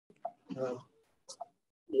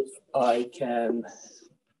if I can,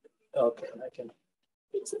 okay, I can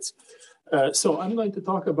fix this. So I'm going to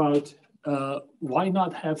talk about why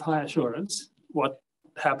not have high assurance, what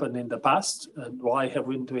happened in the past, and why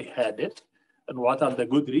haven't we had it, and what are the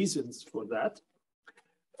good reasons for that.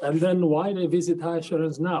 And then why revisit high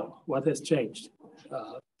assurance now? What has changed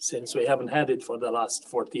since we haven't had it for the last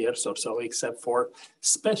 40 years or so, except for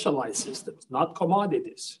specialized systems, not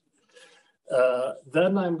commodities.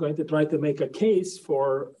 Then I'm going to try to make a case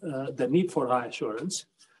for the need for high assurance.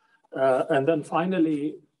 And then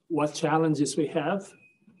finally, what challenges we have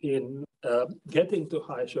in getting to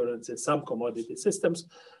high assurance in some commodity systems,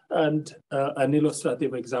 and an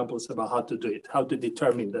illustrative examples about how to do it, how to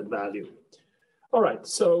determine that value. All right,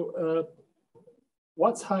 so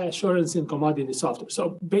what's high assurance in commodity software?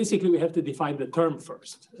 So basically, we have to define the term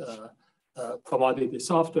first, commodity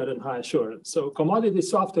software and high assurance. So commodity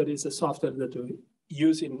software is a software that we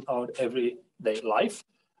use in our everyday life,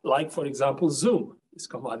 like, for example, Zoom is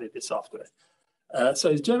commodity software. So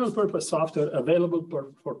it's general purpose software available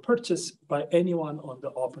for purchase by anyone on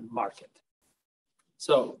the open market.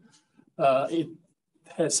 So it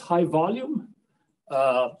has high volume,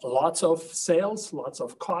 lots of sales, lots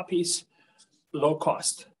of copies, low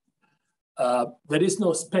cost. There is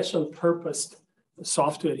no special purpose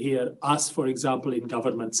software here, as for example, in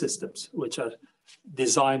government systems, which are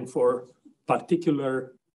designed for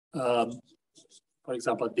particular, for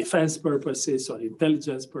example, defense purposes or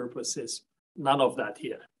intelligence purposes. None of that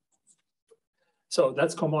here. So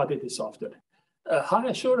that's commodity software. High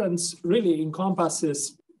assurance really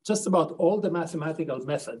encompasses just about all the mathematical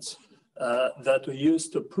methods that we use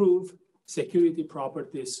to prove security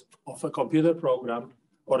properties of a computer program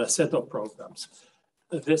or a set of programs.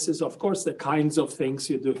 This is, of course, the kinds of things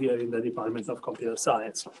you do here in the Department of Computer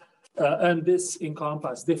Science. And this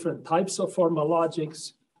encompasses different types of formal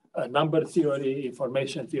logics, number theory,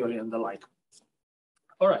 information theory, and the like.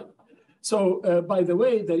 All right. So, by the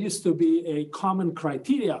way, there used to be a common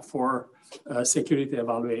criteria for security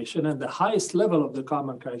evaluation, and the highest level of the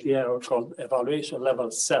common criteria are called evaluation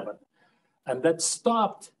level 7. And that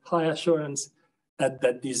stopped high assurance at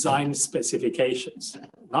the design specifications,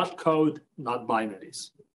 not code, not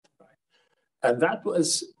binaries. And that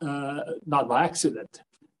was not by accident.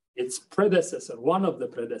 Its predecessor, one of the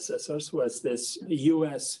predecessors, was this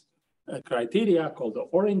US criteria called the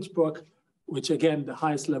Orange Book, which again, the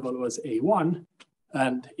highest level was A1,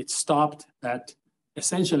 and it stopped at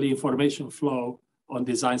essentially information flow on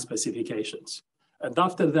design specifications. And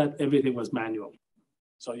after that, everything was manual.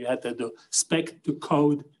 So you had to do spec to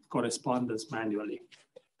code correspondence manually.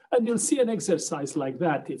 And you'll see an exercise like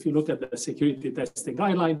that if you look at the security testing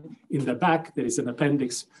guideline. In the back, there is an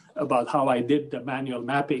appendix about how I did the manual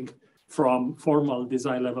mapping from formal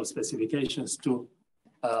design level specifications to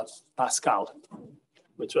Pascal,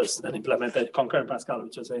 which was an implemented, concurrent Pascal,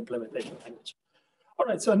 which was an implementation language. All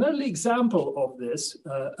right, so an early example of this,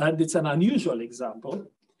 and it's an unusual example,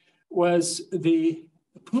 was the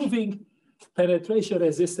proving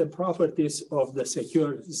penetration-resistant properties of the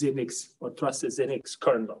secure Xenix or trusted Xenix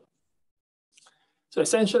kernel. So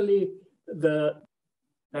essentially, the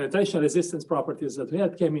penetration resistance properties that we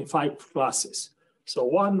had came in 5 classes. So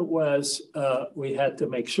one was we had to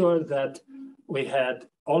make sure that we had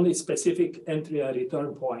only specific entry and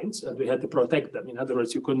return points, and we had to protect them. In other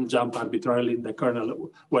words, you couldn't jump arbitrarily in the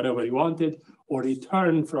kernel wherever you wanted, or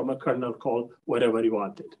return from a kernel call wherever you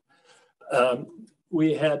wanted.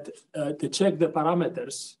 We had to check the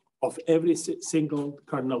parameters of every single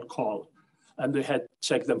kernel call. And we had to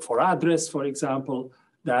check them for address, for example.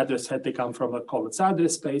 The address had to come from a colon's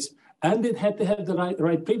address space, and it had to have the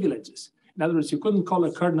right privileges. In other words, you couldn't call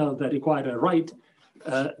a kernel that required a write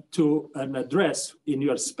to an address in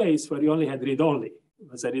your space where you only had read-only. It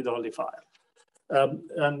was a read-only file,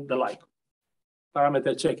 and the like.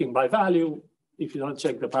 Parameter checking by value. If you don't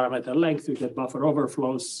check the parameter length, you get buffer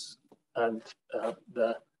overflows and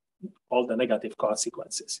all the negative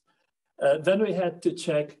consequences. Then we had to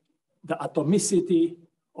check the atomicity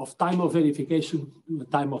of time of verification, the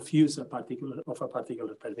time of use of a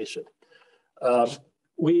particular permission.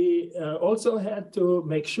 We also had to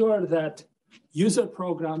make sure that user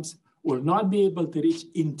programs will not be able to reach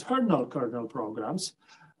internal kernel programs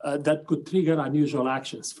that could trigger unusual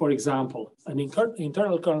actions. For example, an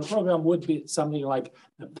internal kernel program would be something like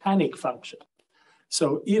the panic function.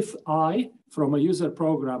 So if I, from a user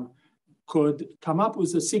program, could come up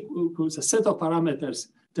with a set of parameters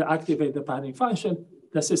to activate the panic function,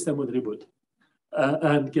 the system would reboot.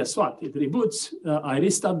 And guess what? It reboots. I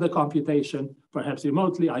restart the computation, perhaps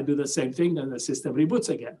remotely. I do the same thing, and the system reboots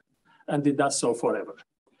again. And it does so forever.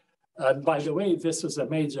 And by the way, this is a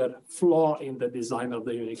major flaw in the design of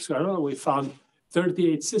the Unix kernel. We found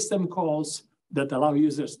 38 system calls that allow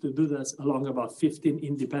users to do this along about 15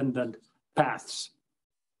 independent paths,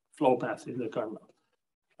 flow paths in the kernel.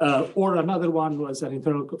 Or another one was an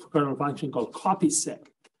internal kernel function called copyseg.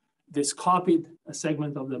 This copied a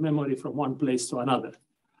segment of the memory from one place to another.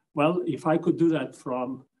 Well, if I could do that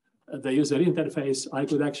from the user interface, I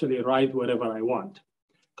could actually write whatever I want.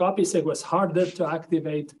 Copyseg was harder to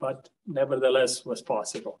activate, but nevertheless was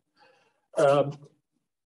possible.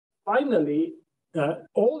 Finally,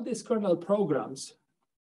 all these kernel programs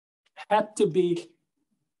had to be,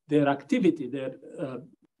 their activity, their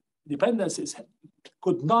dependencies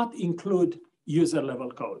could not include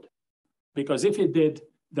user-level code. Because if it did,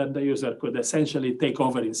 then the user could essentially take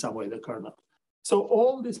over in some way the kernel. So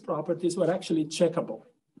all these properties were actually checkable.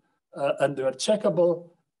 And they were checkable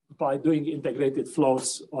by doing integrated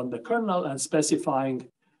flows on the kernel and specifying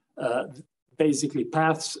basically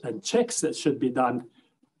paths and checks that should be done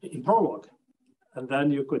in Prolog. And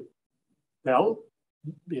then you could tell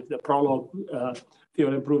if the Prolog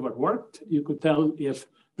theorem prover worked, you could tell if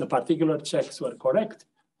the particular checks were correct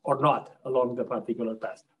or not along the particular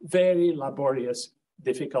path. Very laborious,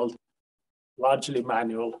 difficult, largely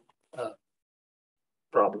manual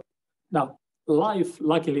problem. Now, life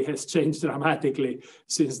luckily has changed dramatically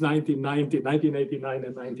since 1989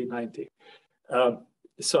 and 1990.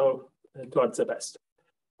 So towards the best.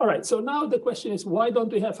 All right, so now the question is, why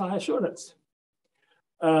don't we have high assurance?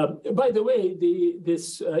 By the way,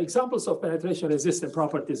 these examples of penetration-resistant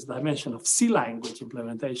properties that I mentioned of C language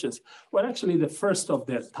implementations were actually the first of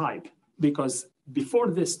their type, because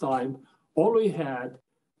before this time, all we had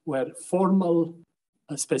were formal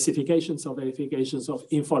specifications or verifications of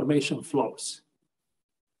information flows.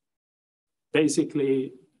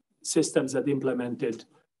 Basically, systems that implemented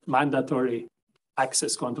mandatory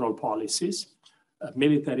access control policies,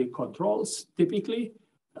 military controls typically,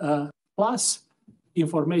 plus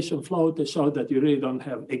information flow to show that you really don't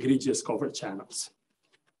have egregious covert channels.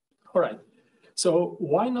 All right, so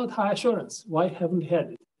why not high assurance? Why haven't we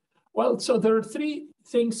had it? Well, so there are three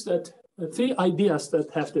ideas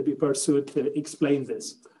that have to be pursued to explain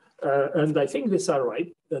this. And I think these are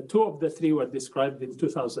right. Two of the three were described in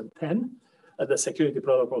 2010 at the Security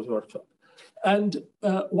Protocols Workshop. And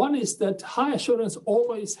one is that high assurance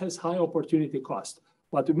always has high opportunity cost.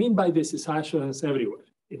 What we mean by this is high assurance everywhere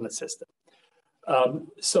in the system.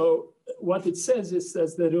 So what it says is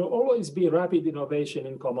that there will always be rapid innovation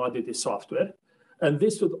in commodity software, and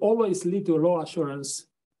this would always lead to low assurance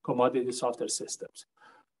commodity software systems.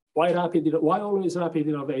 Why always rapid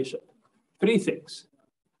innovation? Three things: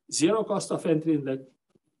 zero cost of entry in the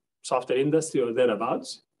software industry or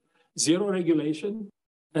thereabouts, zero regulation,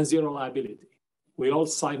 and zero liability. We all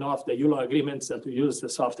sign off the ULO agreements that we use the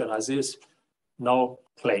software as is, no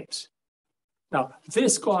claims. Now,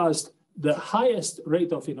 this caused the highest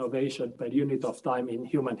rate of innovation per unit of time in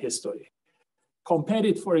human history. Compare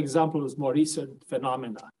it, for example, with more recent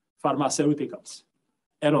phenomena, pharmaceuticals,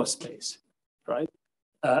 aerospace, right?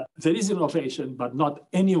 There is innovation, but not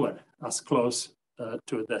anywhere as close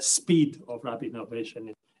to the speed of rapid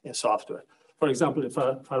innovation in software. For example, in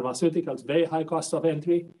pharmaceuticals, very high cost of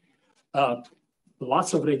entry,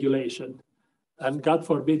 lots of regulation, and God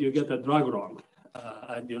forbid you get a drug wrong,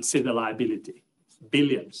 and you'll see the liability,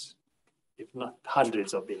 billions, if not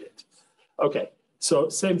hundreds of billions. Okay, so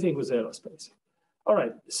same thing with aerospace. All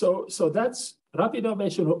right, so that's rapid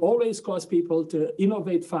innovation will always cause people to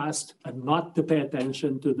innovate fast and not to pay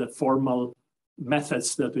attention to the formal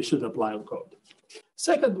methods that we should apply on code.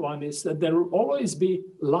 Second one is that there will always be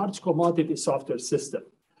large commodity software system.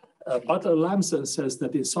 Butler Lamson says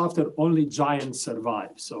that in software, only giants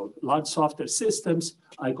survive. So large software systems,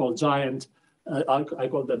 I call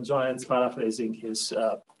them giants, paraphrasing his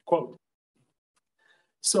quote.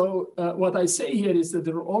 So what I say here is that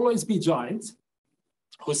there will always be giants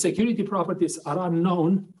whose security properties are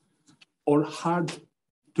unknown or hard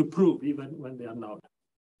to prove, even when they are known.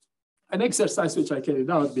 An exercise which I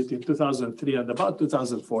carried out between 2003 and about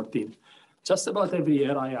 2014, just about every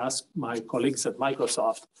year I asked my colleagues at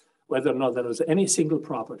Microsoft whether or not there was any single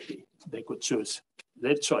property they could choose,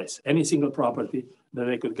 their choice, any single property that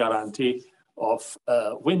they could guarantee of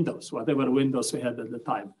Windows, whatever Windows we had at the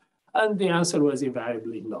time. And the answer was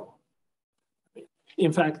invariably no.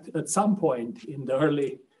 In fact, at some point in the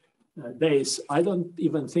early days, I don't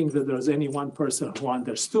even think that there was any one person who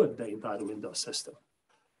understood the entire Windows system.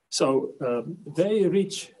 So very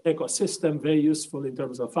rich ecosystem, very useful in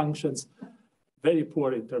terms of functions, very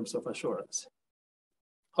poor in terms of assurance.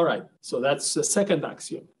 All right, so that's the second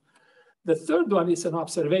axiom. The third one is an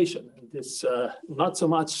observation. It's not so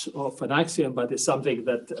much of an axiom, but it's something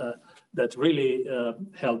that really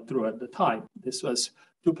held through at the time. This was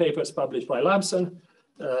 2 papers published by Lamson,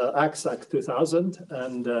 ACSAC 2000,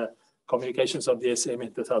 and Communications of the SM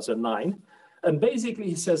in 2009. And basically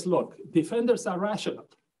he says, look, defenders are rational.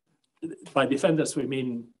 By defenders, we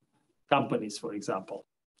mean companies, for example,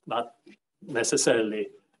 not necessarily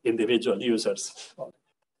individual users.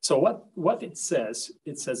 So what it says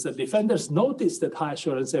that defenders notice that high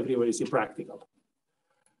assurance everywhere is impractical.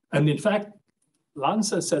 And in fact,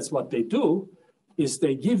 Lamson says what they do is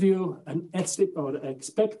they give you an estimate or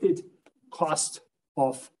expected cost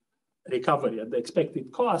of recovery. And the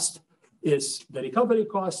expected cost is the recovery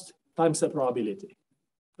cost times the probability.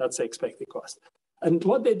 That's the expected cost. And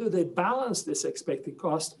what they do, they balance this expected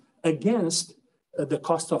cost against the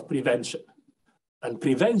cost of prevention. And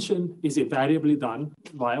prevention is invariably done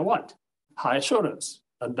via what? High assurance.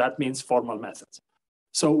 And that means formal methods.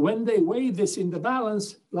 So when they weigh this in the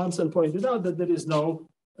balance, Lamson pointed out that there is no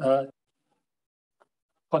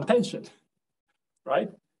contention,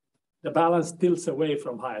 right? The balance tilts away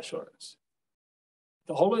from high assurance.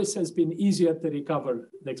 It always has been easier to recover.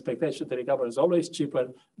 The expectation to recover is always cheaper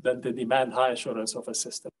than the demand high assurance of a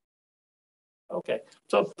system. Okay,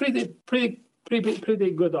 so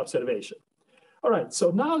pretty good observation. All right, so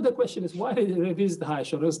now the question is, why did they revisit high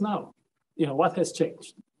assurance now? What has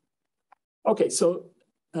changed? Okay, so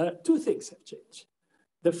 2 things have changed.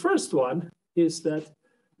 The first one is that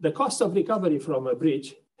the cost of recovery from a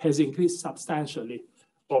breach has increased substantially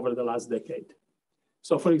over the last decade.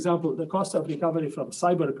 So for example, the cost of recovery from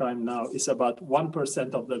cybercrime now is about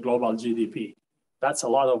 1% of the global GDP. That's a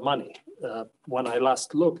lot of money. When I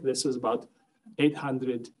last looked, this was about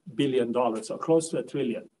 $800 billion, or close to $1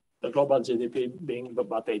 trillion. The global GDP being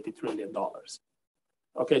about $80 trillion.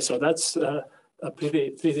 Okay, so that's a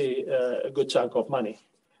pretty good chunk of money.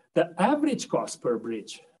 The average cost per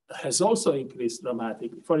breach has also increased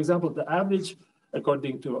dramatically. For example, the average,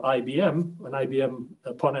 according to IBM, an IBM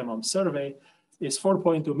Ponemon survey, is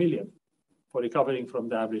 4.2 million for recovering from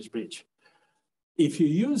the average breach. If you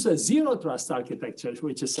use a zero trust architecture,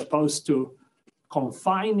 which is supposed to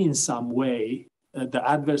confine in some way the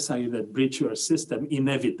adversary that breach your system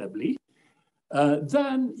inevitably,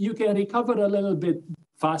 then you can recover a little bit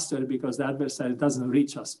faster because the adversary doesn't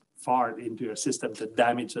reach us far into your system to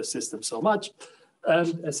damage the system so much.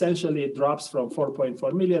 And essentially it drops from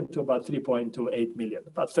 4.4 million to about 3.28 million,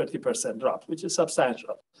 about 30% drop, which is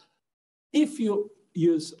substantial. If you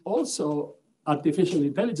use also artificial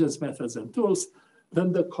intelligence methods and tools,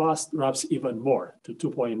 then the cost drops even more to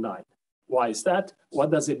 2.9. Why is that? What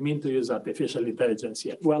does it mean to use artificial intelligence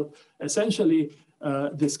here? Well, essentially,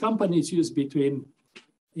 these companies use between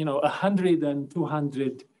 100 and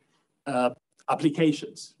 200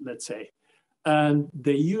 applications, let's say. And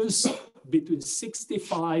they use between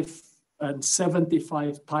 65 and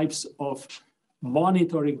 75 types of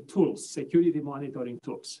monitoring tools, security monitoring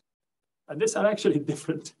tools. And these are actually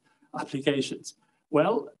different applications.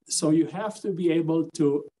 Well, so you have to be able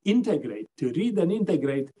to integrate, to read and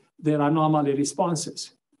integrate their anomaly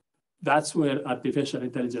responses. That's where artificial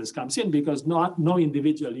intelligence comes in, because no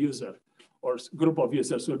individual user or group of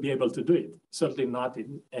users will be able to do it, certainly not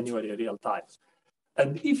anywhere in real time.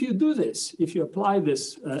 And if you do this, if you apply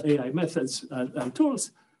this AI methods and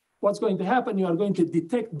tools, what's going to happen? You are going to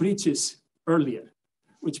detect breaches earlier,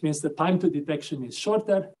 which means the time to detection is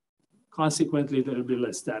shorter. Consequently, there will be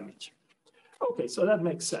less damage. Okay, so that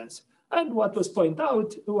makes sense. And what was pointed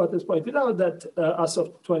out that as of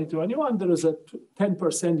 2021, there was a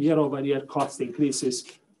 10% year-over-year cost increases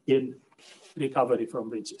in recovery from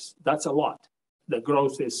breaches. That's a lot. The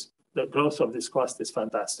growth of this cost is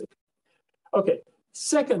fantastic. Okay,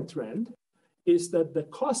 second trend is that the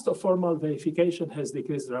cost of formal verification has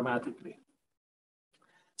decreased dramatically.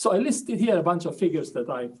 So I listed here a bunch of figures that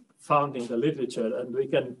I found in the literature, and we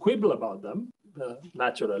can quibble about them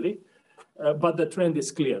naturally. But the trend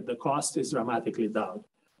is clear. The cost is dramatically down.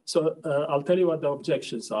 So I'll tell you what the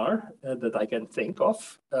objections are that I can think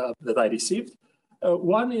of that I received.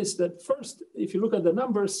 One is that first, if you look at the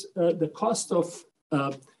numbers, the cost of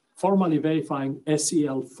formally verifying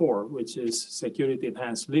SEL4, which is Security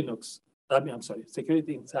Enhanced Linux,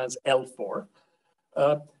 Security Enhanced L4.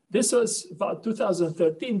 This was about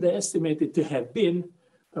 2013, they estimated to have been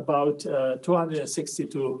about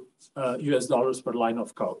 $262 US per line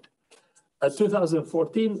of code.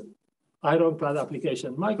 2014, ironclad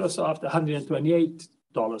application, Microsoft,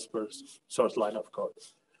 $128 per source line of code.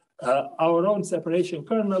 Our own separation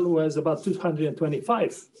kernel was about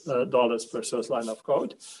 $225 per source line of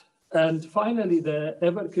code. And finally, the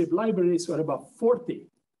Evercrypt libraries were about $40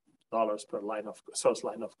 per line of source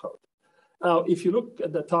line of code. Now, if you look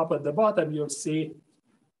at the top and the bottom, you'll see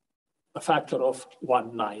a factor of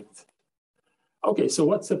 1/9. Okay, so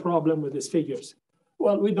what's the problem with these figures?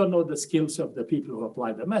 Well, we don't know the skills of the people who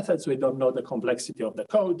apply the methods. We don't know the complexity of the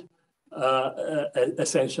code.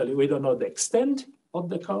 Essentially, we don't know the extent of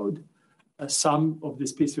the code. Some of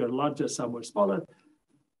these pieces were larger, some were smaller.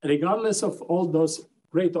 Regardless of all those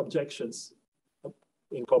great objections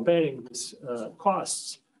in comparing these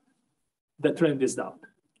costs, the trend is down,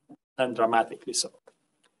 and dramatically so.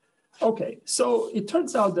 Okay, so it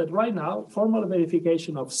turns out that right now, formal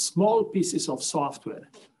verification of small pieces of software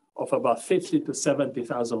of about 50 to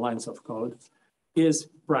 70,000 lines of code is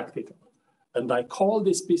practical. And I call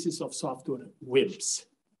these pieces of software WIMPs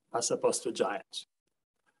as opposed to giants.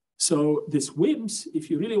 So these WIMPs, if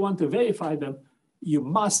you really want to verify them,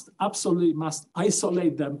 you absolutely must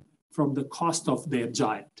isolate them from the cost of their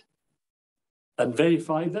giant and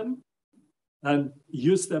verify them and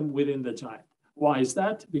use them within the giant. Why is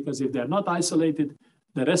that? Because if they're not isolated,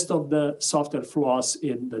 the rest of the software flaws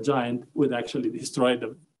in the giant would actually destroy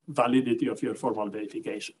the validity of your formal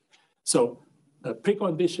verification. So the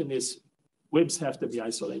precondition is WIMPs have to be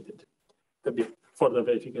isolated for the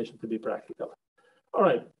verification to be practical. All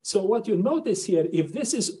right, so what you notice here, if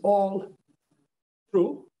this is all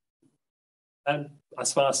true, and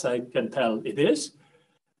as far as I can tell it is,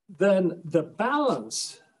 then the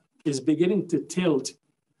balance is beginning to tilt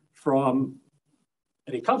from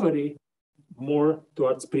recovery more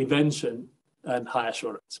towards prevention and high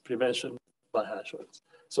assurance, prevention by high assurance.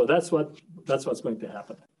 So that's what's going to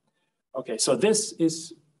happen. Okay, so this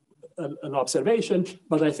is an observation,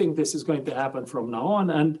 but I think this is going to happen from now on,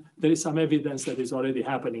 and there is some evidence that is already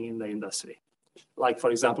happening in the industry. Like, for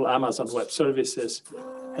example, Amazon Web Services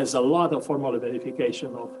has a lot of formal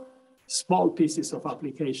verification of small pieces of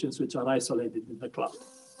applications which are isolated in the cloud.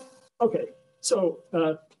 Okay, so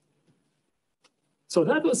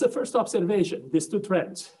that was the first observation. These two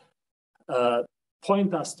trends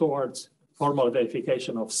point us towards formal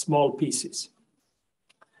verification of small pieces.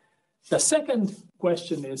 The second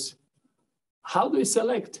question is, how do we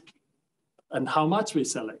select and how much we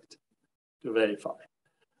select to verify?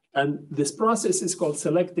 And this process is called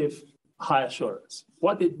selective high assurance.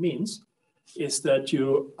 What it means is that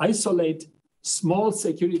you isolate small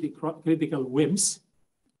security critical WIMPs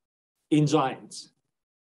in giants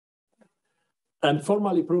and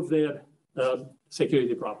formally prove their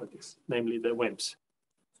security properties, namely the WIMPs.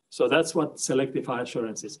 So that's what selective high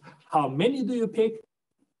assurance is. How many do you pick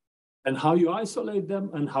and how you isolate them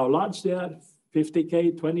and how large they are,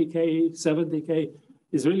 50K, 20K, 70K,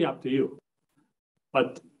 is really up to you.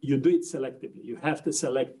 But you do it selectively. You have to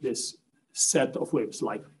select this set of WIMPs,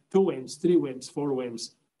 like 2 WIMPs, 3 WIMPs, 4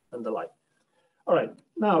 WIMPs, and the like. All right,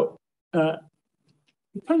 now,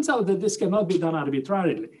 it turns out that this cannot be done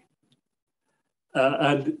arbitrarily.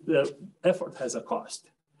 And the effort has a cost.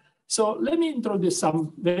 So let me introduce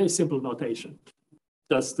some very simple notation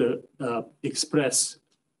just to express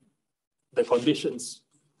the conditions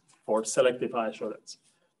for selective high assurance.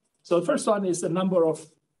 So the first one is the number of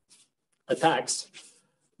attacks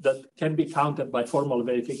that can be counted by formal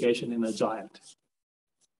verification in a giant.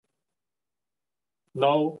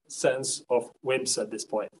 No sense of WIMPs at this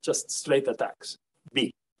point, just straight attacks,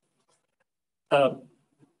 B. The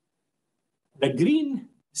green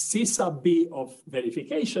C sub B of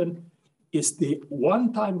verification is the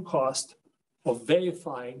one-time cost of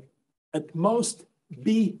verifying at most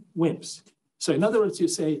B WIMPs. So in other words, you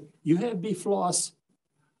say, you have B flaws,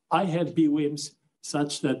 I have B WIMPs,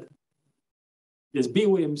 such that these B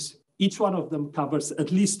WIMPs, each one of them covers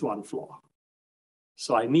at least one flaw.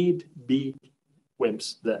 So I need B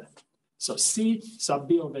WIMPs there. So C sub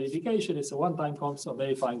B of verification is a one-time cost of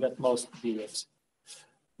verifying at most B WIMPs.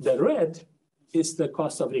 The red is the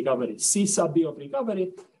cost of recovery. C sub B of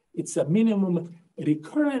recovery, it's a minimum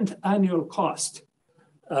recurrent annual cost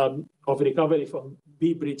of recovery from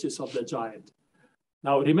B breaches of the giant.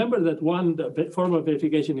 Now, remember that the formal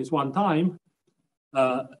verification is one time,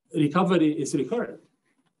 recovery is recurrent.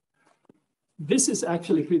 This is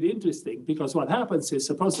actually pretty interesting because what happens is,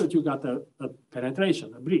 suppose that you got a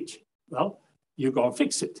penetration, a breach. Well, you go and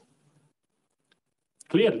fix it.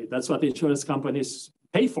 Clearly, that's what insurance companies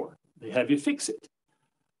pay for. They have you fix it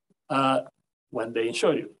when they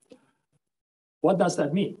insure you. What does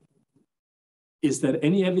that mean? Is there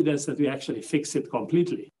any evidence that we actually fix it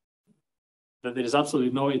completely? That there is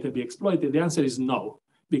absolutely no way to be exploited? The answer is no,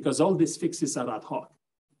 because all these fixes are ad hoc.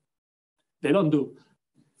 They don't do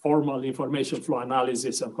formal information flow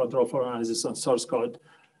analysis and control flow analysis on source code.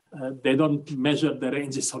 They don't measure the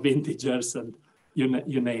ranges of integers and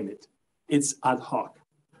you name it. It's ad hoc.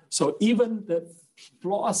 So even the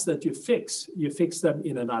flaws that you fix them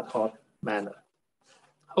in an ad hoc manner.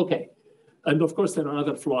 Okay, and of course there are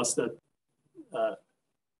other flaws that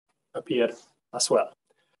appear as well.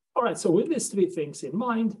 All right, so with these three things in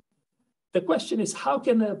mind, the question is, how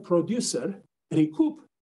can a producer recoup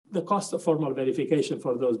the cost of formal verification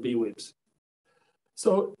for those BWIMs?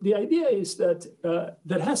 So the idea is that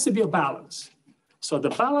there has to be a balance. So the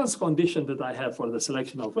balance condition that I have for the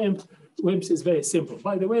selection of WIMPs is very simple.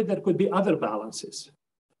 By the way, there could be other balances.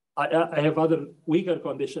 I have other weaker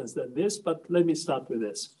conditions than this, but let me start with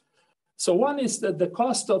this. So one is that the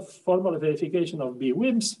cost of formal verification of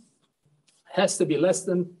BWIMPs has to be less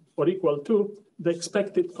than or equal to the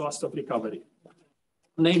expected cost of recovery,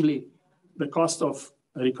 namely the cost of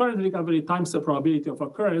recurrent recovery times the probability of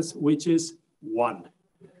occurrence, which is 1.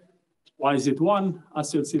 Why is it 1?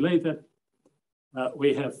 As you'll see later,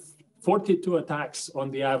 we have 42 attacks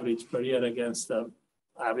on the average per year against the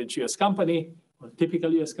average US company, or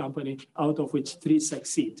typical US company, out of which 3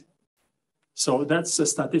 succeed. So that's the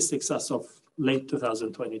statistics as of late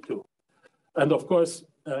 2022. And of course,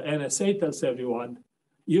 NSA tells everyone,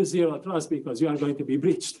 use zero trust because you are going to be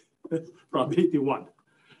breached, probability 1.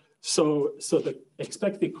 So the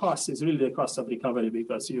expected cost is really the cost of recovery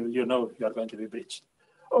because you know you are going to be breached.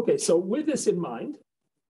 Okay, so with this in mind,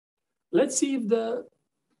 let's see if the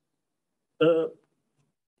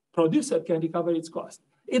producer can recover its cost.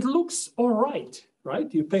 It looks all right,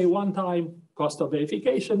 right? You pay one-time cost of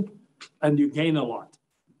verification and you gain a lot.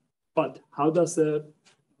 But how does the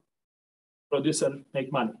producer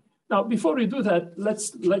make money? Now, before we do that,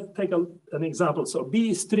 let's take an example. So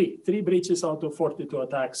B is 3. 3 breaches out of 42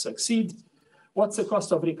 attacks succeed. What's the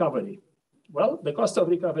cost of recovery? Well, the cost of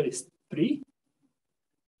recovery is 3.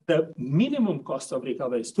 The minimum cost of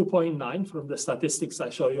recovery is 2.9 from the statistics I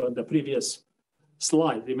showed you on the previous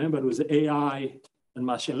slide. Remember, it was AI and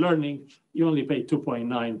machine learning. You only pay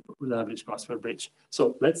 2.9 for the average cost per breach.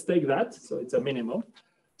 So let's take that. So it's a minimum.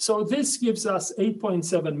 So this gives us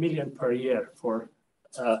 8.7 million per year for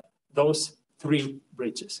those 3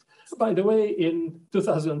 breaches. By the way, in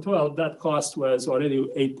 2012, that cost was already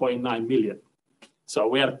 8.9 million. So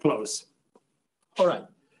we are close. All right.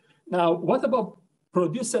 Now, what about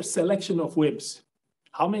producer selection of WIMPs?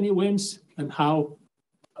 How many WIMPs and how,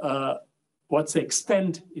 what's the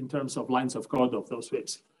extent in terms of lines of code of those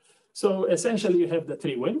WIMPs? So essentially, you have the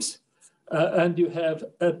 3 WIMPs, and you have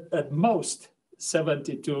at most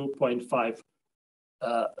 72.5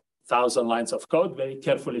 thousand lines of code, very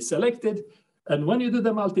carefully selected. And when you do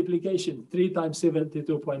the multiplication, 3 times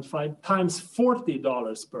 72.5 times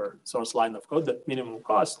 $40 per source line of code, the minimum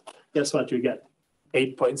cost, guess what you get?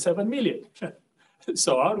 8.7 million.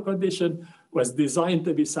 So our condition was designed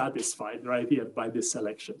to be satisfied right here by this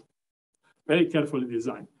selection. Very carefully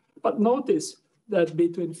designed. But notice that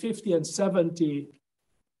between 50 and 70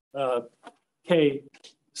 K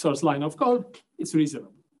source line of code, it's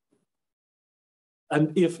reasonable.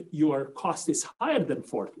 And if your cost is higher than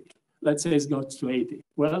 40, let's say it goes to 80,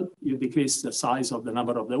 well, you decrease the size of the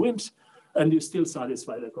number of the WIMPs and you still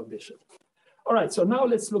satisfy the condition. All right, so now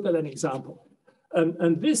let's look at an example.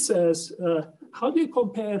 And this says, how do you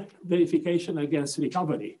compare verification against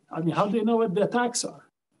recovery? I mean, how do you know what the attacks are?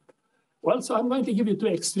 Well, so I'm going to give you 2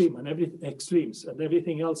 extremes, and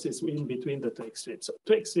everything else is in between the 2 extremes. So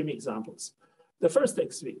 2 extreme examples. The first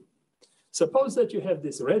extreme, suppose that you have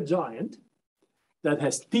this red giant that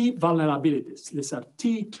has T vulnerabilities. These are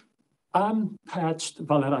T unpatched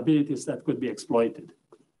vulnerabilities that could be exploited.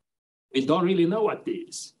 We don't really know what T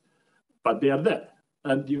is, but they are there.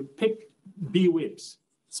 And you pick B WIMPs,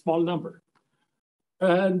 small number,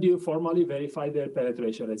 and you formally verify their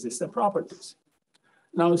penetration-resistant properties.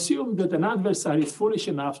 Now assume that an adversary is foolish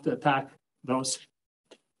enough to attack those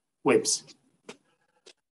WIMPs.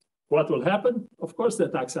 What will happen? Of course, the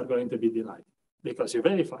attacks are going to be denied because you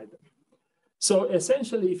verified them. So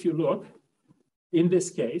essentially, if you look, in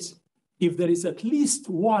this case, if there is at least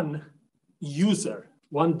one user,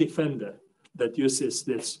 one defender that uses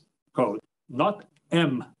this code, not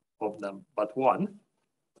M of them, but 1,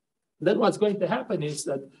 then what's going to happen is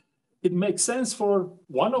that it makes sense for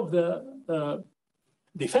one of the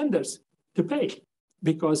defenders to pay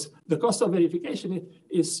because the cost of verification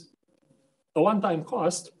is a one-time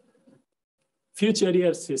cost. Future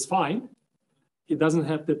years is fine. He doesn't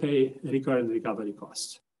have to pay recurrent recovery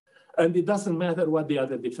costs. And it doesn't matter what the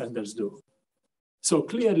other defenders do. So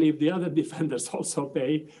clearly, if the other defenders also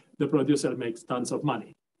pay, the producer makes tons of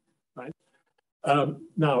money, right?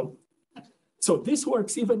 Now, so this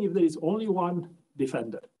works even if there is only one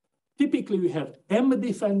defender. Typically, we have M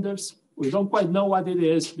defenders. We don't quite know what it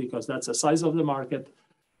is because that's the size of the market.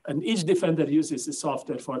 And each defender uses the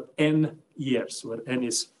software for n years, where n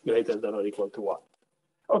is greater than or equal to 1.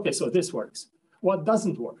 Okay, so this works. What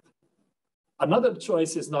doesn't work? Another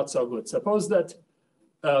choice is not so good. Suppose that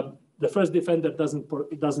the first defender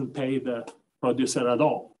doesn't pay the producer at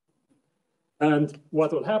all. And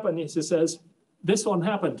what will happen is he says, this won't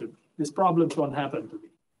happen to me. These problems won't happen to me.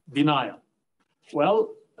 Denial.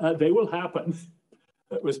 Well, they will happen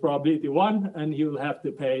with probability 1, and you will have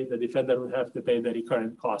to pay, the defender will have to pay the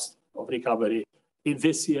recurrent cost of recovery in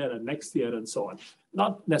this year and next year and so on.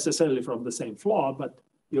 Not necessarily from the same flaw, but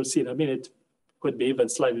you'll see in a minute, could be even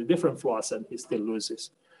slightly different flaws, and he still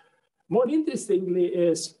loses. More interestingly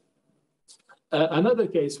is another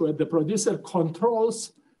case where the producer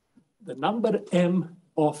controls the number m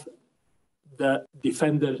of the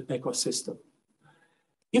defender ecosystem.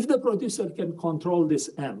 If the producer can control this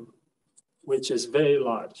m, which is very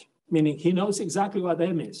large, meaning he knows exactly what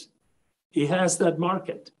m is, he has that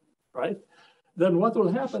market, right? Then what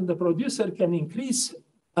will happen, the producer can increase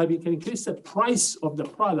the price of the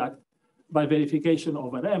product by verification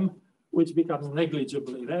over m, which becomes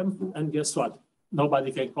negligible in m, and guess what?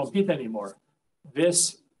 Nobody can compete anymore.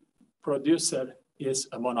 This producer is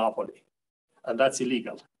a monopoly, and that's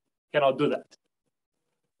illegal. Cannot do that,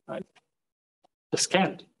 right? Just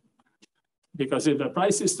can't. Because if the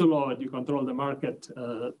price is too low and you control the market,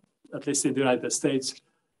 at least in the United States,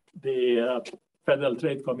 the Federal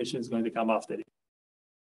Trade Commission is going to come after you.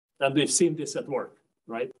 And we've seen this at work,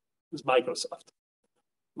 right? It's Microsoft.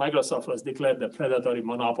 Microsoft was declared a predatory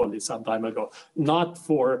monopoly some time ago, not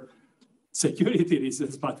for security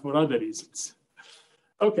reasons, but for other reasons.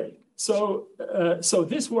 Okay, so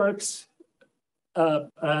this works,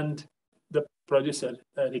 and the producer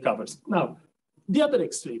recovers. Now, the other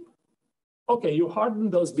extreme. Okay, you harden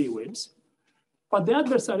those BWIMs, but the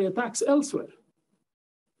adversary attacks elsewhere,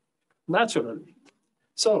 naturally.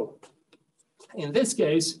 So in this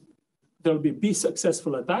case, there will be B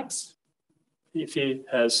successful attacks if he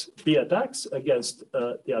has B attacks against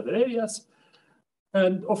the other areas.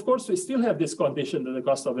 And of course, we still have this condition that the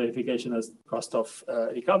cost of verification is cost of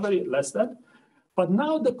recovery, less than. But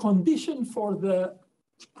now the condition for the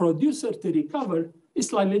producer to recover is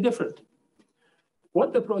slightly different.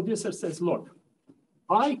 What the producer says, look,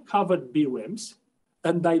 I covered BWIMs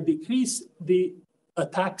and I decreased the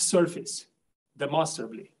attack surface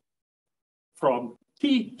demonstrably from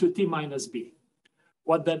T to T minus B.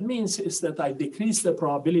 What that means is that I decrease the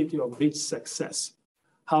probability of breach success.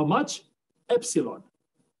 How much? Epsilon.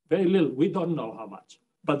 Very little. We don't know how much.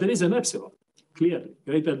 But there is an epsilon, clearly,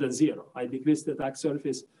 greater than 0. I decrease the attack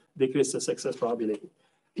surface, decrease the success probability.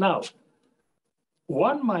 Now,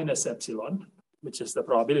 1 minus epsilon, which is the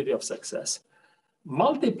probability of success,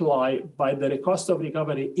 multiply by the cost of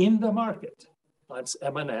recovery in the market, times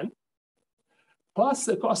M and N, plus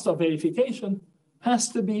the cost of verification has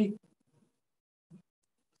to be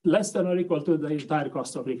less than or equal to the entire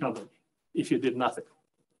cost of recovery if you did nothing,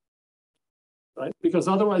 right? Because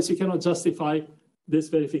otherwise you cannot justify this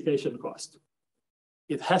verification cost.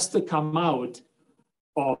 It has to come out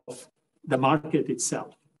of the market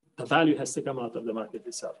itself. The value has to come out of the market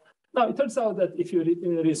itself. Now, it turns out that if you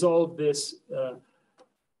resolve this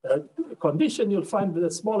condition, you'll find that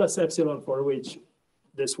the smallest epsilon for which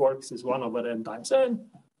this works is 1 over n times n,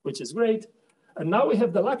 which is great. And now we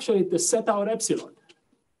have the luxury to set our epsilon.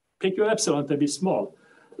 Pick your epsilon to be small.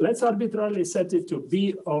 Let's arbitrarily set it to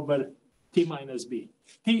b over t minus b.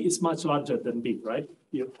 T is much larger than b, right?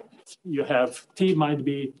 You have t might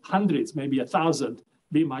be hundreds, maybe 1,000.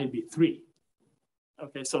 B might be 3.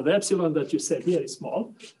 Okay, so the epsilon that you set here is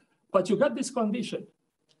small. But you got this condition.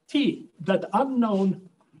 T, that unknown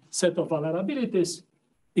set of vulnerabilities,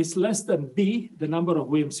 is less than B, the number of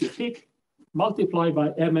WIMs you pick, multiplied by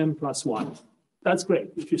MM plus 1. That's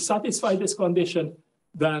great. If you satisfy this condition,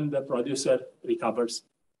 then the producer recovers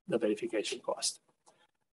the verification cost.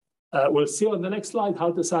 We'll see on the next slide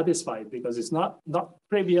how to satisfy it, because it's not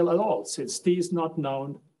trivial at all. Since T is not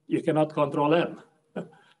known, you cannot control M.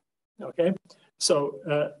 Okay? So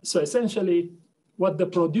essentially, what the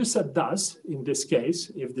producer does in this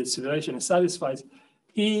case, if the simulation is satisfied,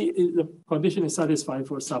 the condition is satisfied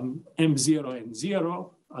for some M0 and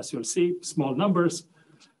 0, as you'll see, small numbers.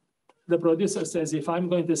 The producer says, if I'm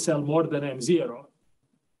going to sell more than M0,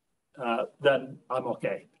 then I'm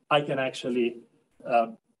okay. I can actually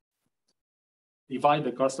divide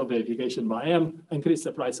the cost of verification by M, increase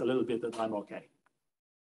the price a little bit, and I'm okay.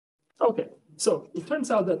 Okay, so it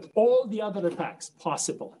turns out that all the other attacks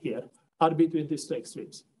possible here are between these two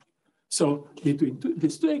extremes. So between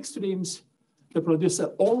these two extremes, the producer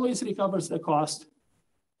always recovers the cost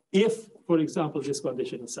if, for example, this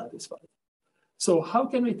condition is satisfied. So how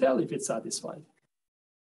can we tell if it's satisfied?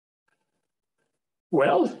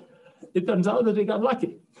 Well, it turns out that we got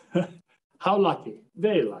lucky. How lucky?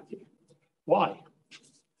 Very lucky. Why?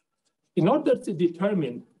 In order to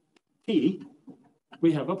determine T,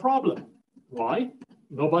 we have a problem. Why?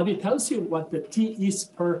 Nobody tells you what the T is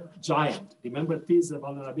per giant. Remember, T is the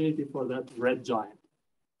vulnerability for that red giant.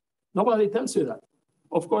 Nobody tells you that.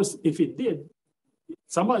 Of course, if it did,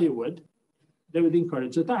 somebody would, they would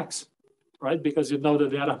encourage attacks, right? Because you know that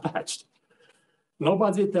they are unpatched.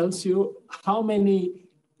 Nobody tells you how many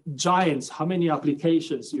giants, how many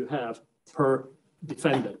applications you have per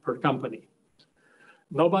defender, per company.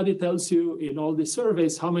 Nobody tells you in all these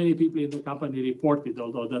surveys how many people in the company reported,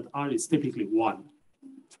 although that R is typically 1.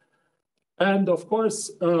 And of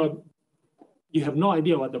course, you have no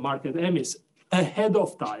idea what the market M is ahead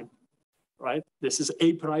of time, right? This is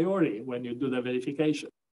a priori when you do the verification.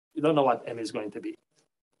 You don't know what M is going to be.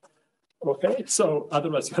 Okay, so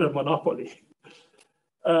otherwise you have a monopoly.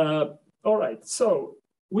 All right, so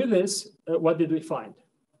with this, what did we find?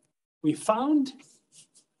 We found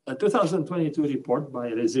a 2022 report by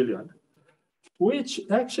Resilient, which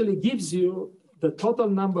actually gives you the total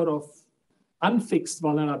number of unfixed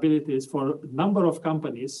vulnerabilities for a number of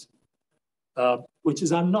companies, which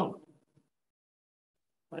is unknown.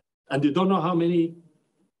 Right? And you don't know how many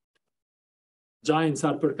giants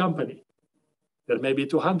are per company. There may be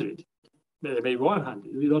 200, there may be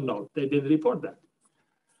 100, we don't know. They didn't report that.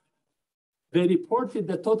 They reported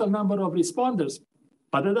the total number of responders,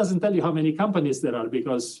 but it doesn't tell you how many companies there are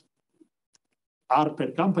because R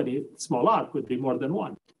per company, small r, could be more than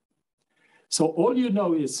 1. So all you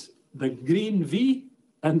know is the green V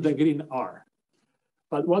and the green R.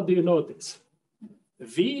 But what do you notice?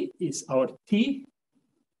 V is our T,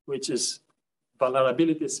 which is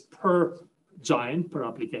vulnerabilities per giant, per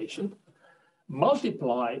application,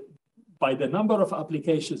 multiplied by the number of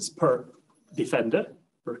applications per defender,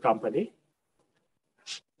 per company,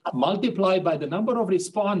 multiplied by the number of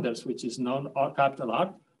responders, which is known or capital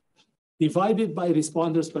R, divided by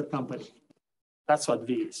responders per company. That's what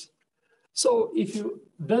V is. So if you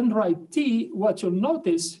then write T, what you'll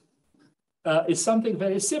notice is something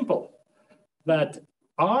very simple, that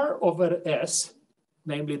R over S,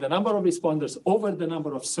 namely the number of responders over the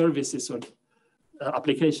number of services or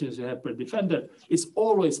applications you have per defender, is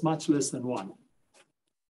always much less than 1.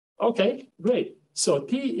 Okay, great. So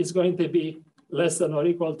T is going to be less than or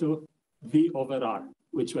equal to V over R,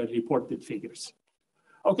 which were reported figures.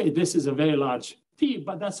 Okay, this is a very large T,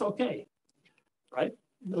 but that's okay, right?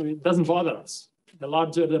 It doesn't bother us. The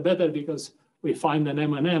larger, the better, because we find an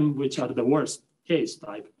M and M, which are the worst case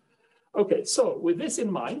type. Okay, so with this in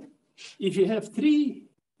mind, if you have 3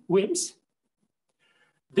 WIMPs,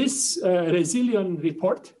 this Resilient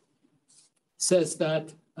report says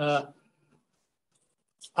that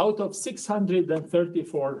out of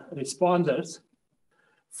 634 responders,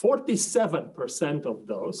 47% of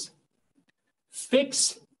those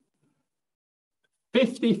fix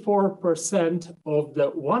 54% of the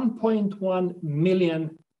 1.1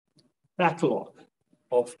 million backlog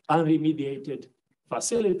of unremediated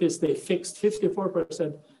facilities. They fixed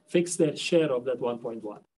 54%, fixed their share of that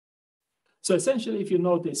 1.1. So essentially, if you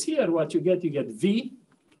notice here, what you get V,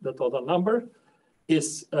 the total number,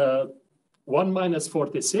 is 1 minus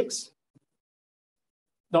 46.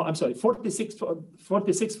 No, I'm sorry, 46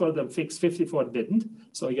 for them fixed, 54 didn't.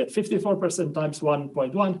 So you get 54% times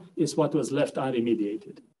 1.1 is what was left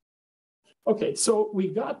unremediated. Okay, so we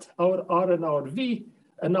got our R and our V,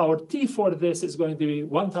 and our T for this is going to be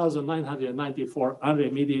 1,994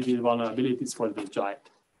 unremediated vulnerabilities for the giant.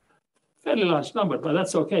 Fairly large number, but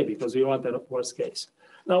that's okay because we want the worst case.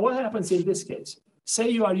 Now, what happens in this case?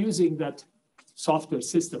 Say you are using that software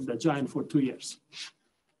system, the giant, for 2 years.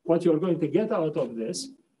 What you're going to get out of this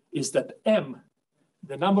is that M,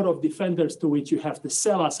 the number of defenders to which you have to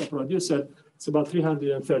sell as a producer, is about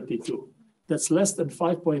 332. That's less than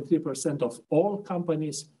 5.3% of all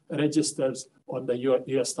companies registered on the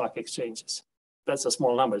US stock exchanges. That's a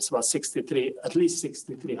small number. It's about 63, at least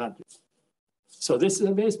 6,300. So this is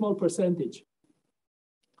a very small percentage.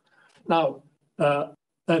 Now,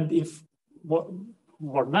 and if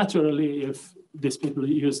more naturally, if these people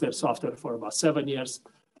use their software for about 7 years,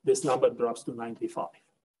 this number drops to 95.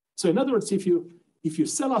 So in other words, if you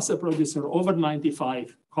sell as a producer over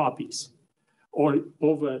 95 copies or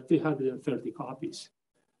over 330 copies,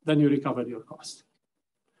 then you recover your cost.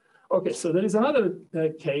 Okay, so there is another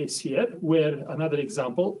case here where another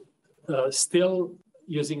example, still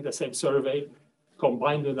using the same survey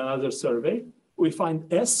combined with another survey, we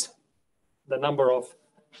find S, the number of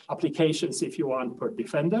applications, if you want, per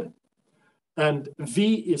defender, and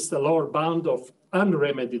V is the lower bound of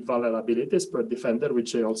unremedied vulnerabilities per defender,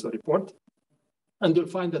 which they also report. And you'll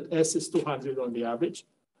find that S is 200 on the average,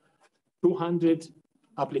 200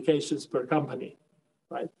 applications per company,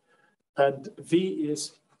 right? And V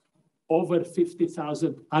is over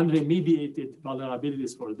 50,000 unremediated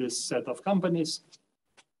vulnerabilities for this set of companies.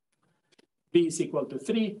 B is equal to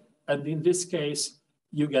 3, and in this case,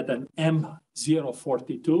 you get an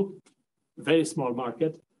M042, very small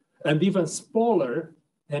market, and even smaller,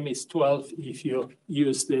 M is 12 if you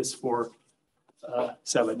use this for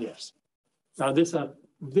 7 years. Now, these are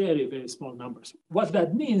very, very small numbers. What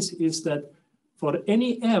that means is that for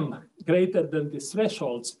any M greater than these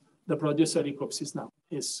thresholds, the producer recoups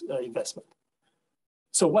his investment.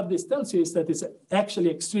 So what this tells you is that it's actually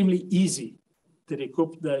extremely easy to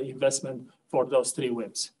recoup the investment for those 3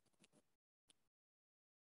 WIMs.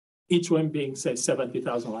 Each WIM being, say,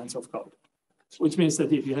 70,000 lines of code, which means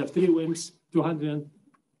that if you have 3 WIMs,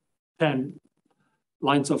 210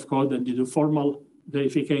 lines of code, and you do formal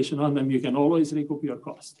verification on them, you can always recoup your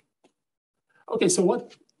cost. Okay, so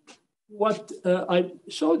what I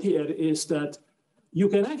showed here is that you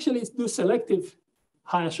can actually do selective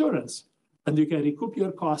high assurance, and you can recoup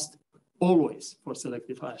your cost always for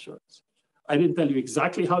selective high assurance. I didn't tell you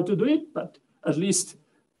exactly how to do it, but at least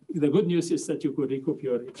the good news is that you could recoup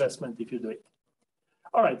your investment if you do it.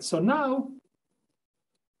 All right, so now,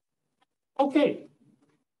 okay,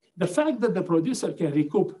 the fact that the producer can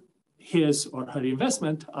recoup his or her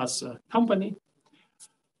investment as a company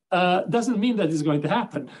doesn't mean that it's going to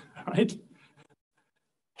happen, right?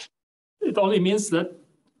 It only means that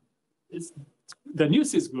the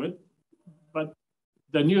news is good, but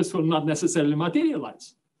the news will not necessarily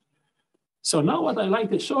materialize. So now what I'd like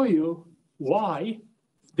to show you why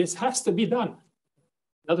this has to be done.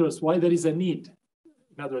 In other words, why there is a need.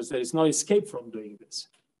 In other words, there is no escape from doing this.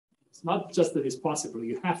 It's not just that it's possible,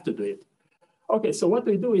 you have to do it. Okay, so what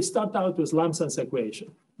we do is start out with Lamson's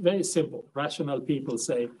equation. Very simple. Rational people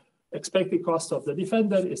say expected cost of the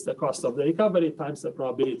defender is the cost of the recovery times the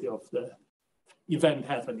probability of the event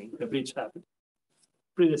happening, the breach happening.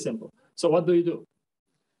 Pretty simple. So what do?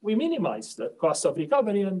 We minimize the cost of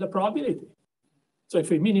recovery and the probability. So if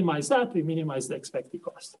we minimize that, we minimize the expected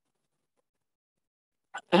cost.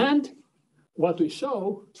 And what we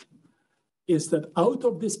show is that out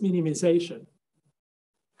of this minimization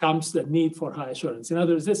comes the need for high assurance. In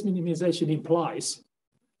other words, this minimization implies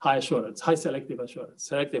high assurance, high selective assurance,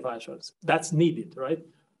 selective high assurance. That's needed, right?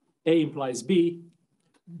 A implies B.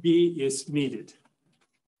 B is needed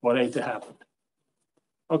for A to happen.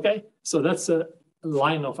 Okay, so that's a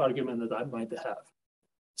line of argument that I'm going to have.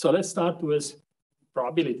 So let's start with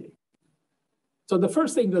probability. So the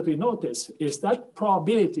first thing that we notice is that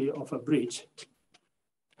probability of a breach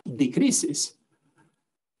decreases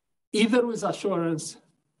either with assurance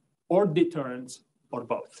or deterrence or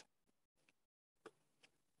both.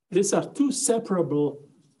 These are two separable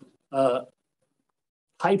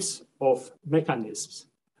types of mechanisms.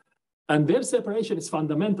 And their separation is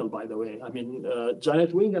fundamental, by the way. I mean,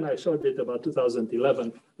 Janet Wing and I showed it about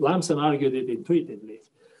 2011. Lamson argued it intuitively.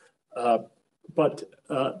 But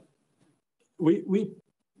we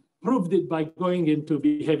proved it by going into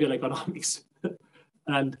behavioral economics.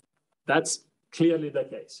 And that's clearly the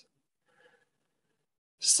case.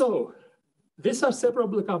 So these are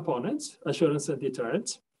separable components, assurance and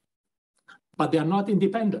deterrence, but they are not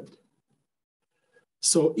independent.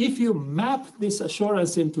 So if you map this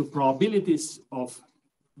assurance into probabilities of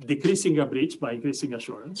decreasing a breach by increasing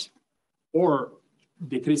assurance, or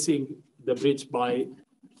decreasing the breach by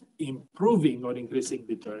improving or increasing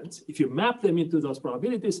deterrence, if you map them into those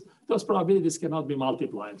probabilities cannot be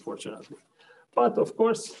multiplied, unfortunately. But of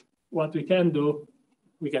course, what we can do,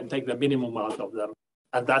 we can take the minimum out of them.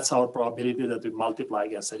 And that's our probability that we multiply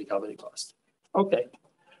against the recovery cost. Okay,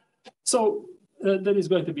 so there is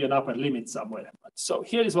going to be an upper limit somewhere. So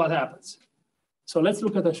here is what happens. So let's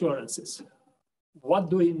look at assurances. What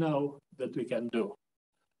do we know that we can do?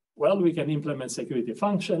 Well, we can implement security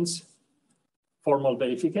functions, formal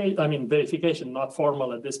verification, verification, not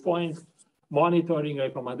formal at this point, monitoring,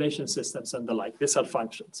 recommendation systems, and the like. These are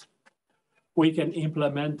functions. We can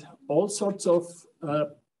implement all sorts of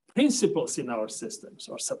principles in our systems,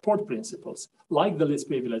 or support principles, like the least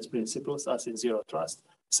privilege principles, as in zero trust,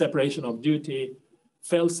 separation of duty,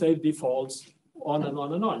 fail-safe defaults, on and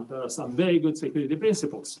on and on. There are some very good security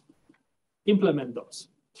principles. Implement those.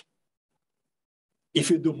 If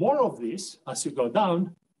you do more of these, as you go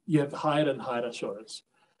down, you have higher and higher assurance.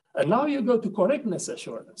 And now you go to correctness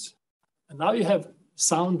assurance. And now you have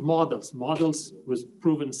sound models, models with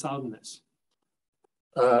proven soundness.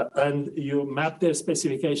 And you map their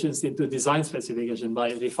specifications into design specification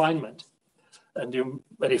by refinement. And you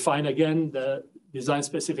refine again the design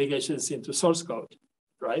specifications into source code,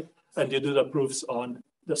 right? And you do the proofs on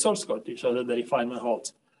the source code to show that the refinement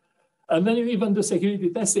holds. And then you even do security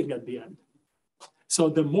testing at the end. So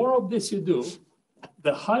the more of this you do,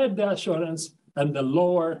 the higher the assurance and the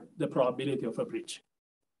lower the probability of a breach.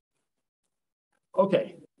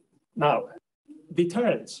 Okay, now,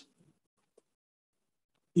 deterrence.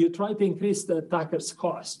 You try to increase the attacker's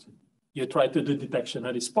cost. You try to do detection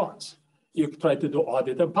and response. You try to do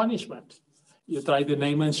audit and punishment. You try to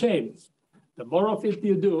name and shame. The more of it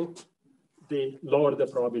you do, the lower the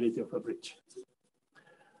probability of a breach.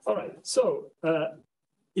 All right, so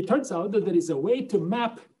it turns out that there is a way to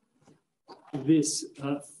map these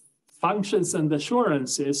functions and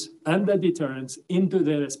assurances and the deterrence into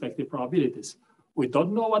their respective probabilities. We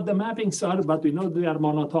don't know what the mappings are, but we know they are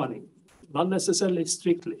monotonic, not necessarily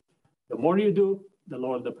strictly. The more you do, the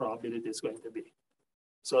lower the probability is going to be.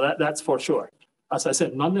 So that's for sure. As I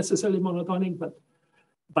said, not necessarily monotonic, but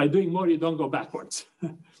by doing more, you don't go backwards.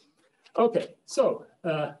 Okay, so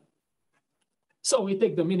we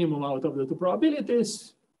take the minimum out of the two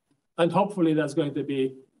probabilities, and hopefully that's going to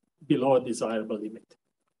be below a desirable limit.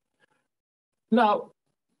 Now,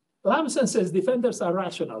 Lamson says defenders are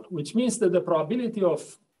rational, which means that the probability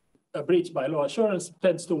of a breach by low assurance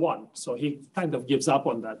tends to 1. So he kind of gives up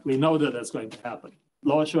on that. We know that that's going to happen.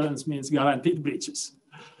 Low assurance means guaranteed breaches.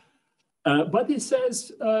 But he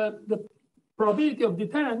says the probability of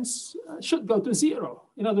deterrence should go to 0.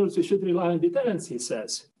 In other words, we should rely on deterrence, he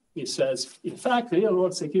says. He says, in fact,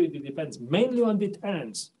 real-world security depends mainly on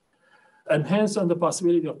deterrence and hence on the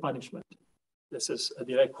possibility of punishment. This is a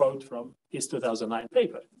direct quote from his 2009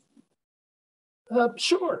 paper.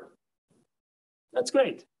 Sure, that's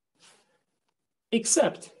great.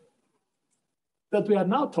 Except that we are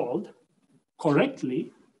now told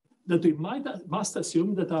correctly that we must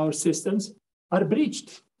assume that our systems are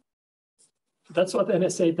breached. That's what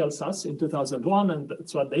NSA tells us in 2001, and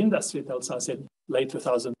that's what the industry tells us in late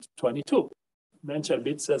 2022.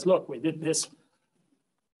 VentureBeat says, look, we did this.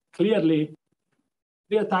 Clearly,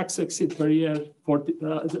 3 attacks succeed per year,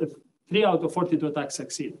 3 out of 42 attacks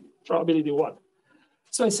succeed, probability 1.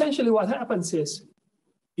 So essentially what happens is,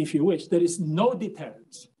 if you wish, there is no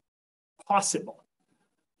deterrence possible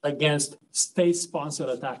against state-sponsored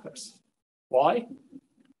attackers. Why?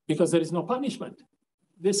 Because there is no punishment.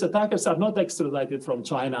 These attackers are not extradited from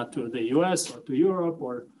China to the US or to Europe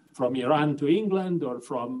or from Iran to England or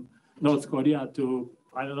from North Korea to,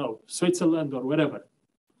 I don't know, Switzerland or wherever.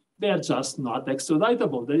 They are just not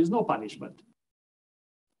extraditable. There is no punishment.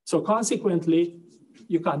 So consequently,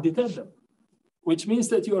 you can't deter them, which means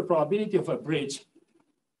that your probability of a breach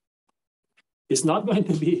is not going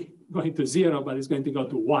to be going to 0, but it's going to go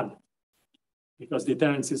to 1, because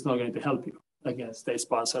deterrence is not going to help you against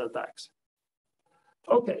state-sponsored attacks.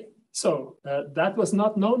 Okay, so that was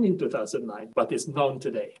not known in 2009, but is known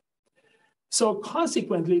today. So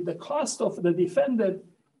consequently, the cost of the defender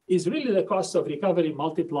is really the cost of recovery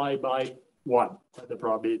multiplied by 1, the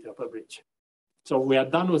probability of a breach. So we are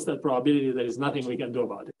done with that probability. There is nothing we can do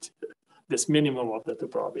about it, this minimum of the 2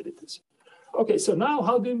 probabilities. Okay, so now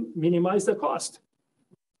how do you minimize the cost?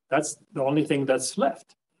 That's the only thing that's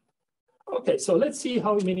left. Okay, so let's see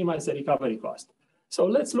how we minimize the recovery cost. So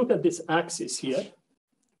let's look at this axis here,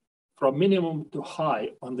 from minimum to high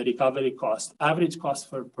on the recovery cost, average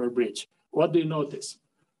cost per breach. What do you notice?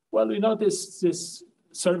 Well, we notice this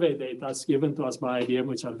survey data given to us by IBM,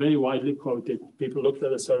 which are very widely quoted. People looked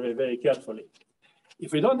at the survey very carefully.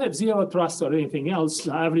 If we don't have zero trust or anything else,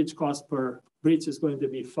 the average cost per breach is going to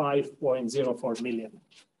be 5.04 million.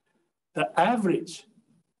 The average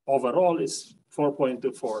overall is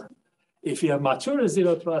 4.24. If you have mature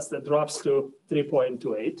zero trust, that drops to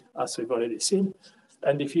 3.28, as we've already seen.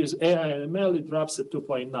 And if you use AI and ML, it drops to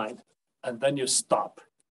 2.9. And then you stop.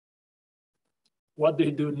 What do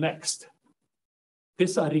you do next?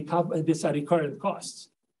 These are recurrent costs.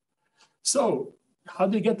 So how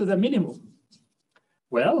do you get to the minimum?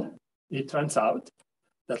 Well, it turns out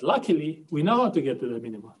that luckily, we know how to get to the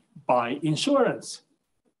minimum, by insurance.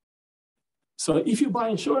 So if you buy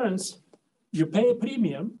insurance, you pay a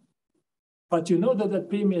premium, but you know that that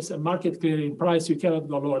premium is a market clearing price. You cannot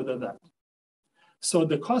go lower than that. So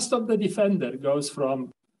the cost of the defender goes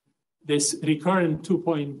from this recurrent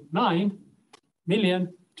 2.9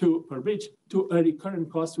 million per breach to a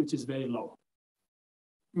recurrent cost, which is very low.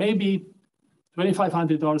 Maybe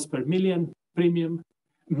 $2,500 per million premium,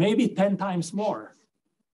 maybe 10 times more.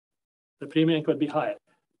 The premium could be higher.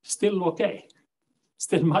 Still okay.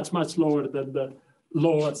 Still much, much lower than the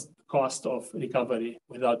lowest cost of recovery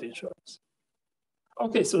without insurance.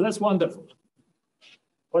 Okay, so that's wonderful.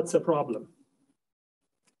 What's the problem?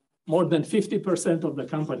 more than 50% of the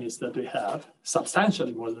companies that we have,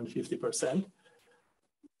 substantially more than 50%,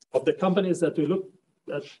 of the companies that we look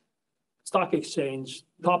at stock exchange,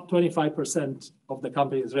 top 25% of the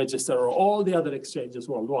companies registered, or all the other exchanges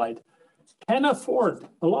worldwide, can afford,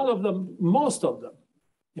 a lot of them, most of them,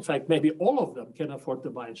 in fact, maybe all of them can afford to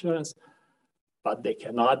buy insurance, but they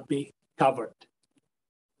cannot be covered.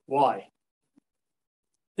 Why?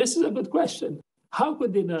 This is a good question. How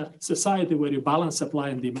could in a society where you balance supply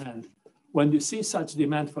and demand, when you see such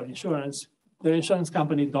demand for insurance, the insurance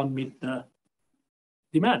company don't meet the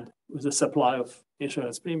demand with the supply of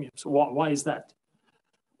insurance premiums? Why is that?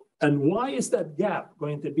 And why is that gap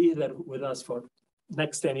going to be there with us for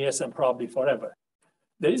next 10 years and probably forever?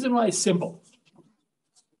 The reason why is simple.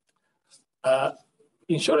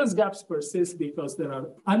 Insurance gaps persist because there are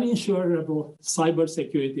uninsurable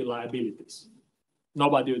cybersecurity liabilities.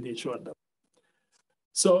 Nobody would insure them.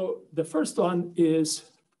 So the first one is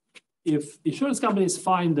if insurance companies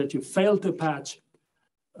find that you fail to patch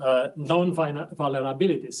known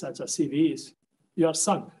vulnerabilities such as CVEs, you are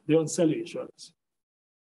sunk. They won't sell you insurance.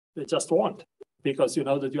 They just won't, because you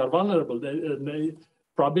know that you are vulnerable. They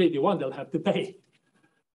probability one, they'll have to pay,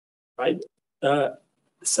 right?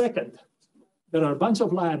 Second, there are a bunch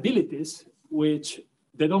of liabilities which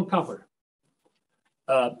they don't cover.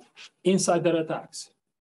 Insider attacks.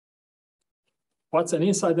 What's an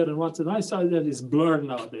insider and what's an outsider is blurred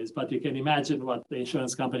nowadays, but you can imagine what the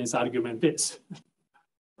insurance company's argument is,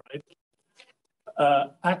 right?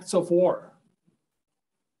 Acts of war.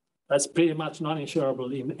 That's pretty much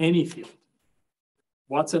non-insurable in any field.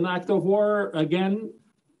 What's an act of war, again,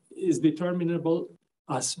 is determinable,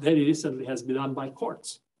 as very recently has been done by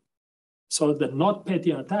courts. So the not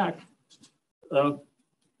petty attack, At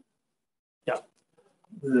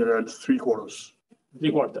 3/4.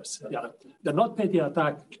 3/4, yeah. The not petty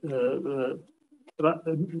attack,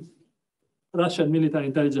 Russian military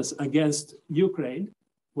intelligence against Ukraine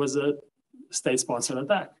was a state-sponsored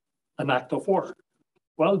attack, an act of war.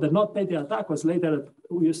 Well, the not petty attack was later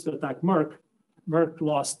used to attack Merck. Merck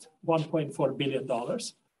lost $1.4 billion,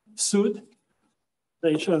 sued. The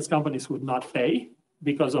insurance companies would not pay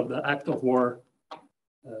because of the act of war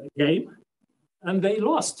game. And they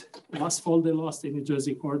lost. Last fall, they lost in New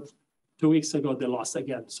Jersey court. 2 weeks ago, they lost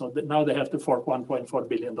again. So now they have to fork $1.4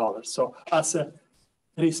 billion. So as a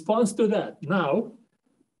response to that, now,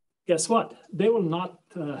 guess what? They will not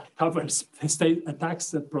cover state attacks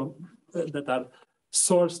that are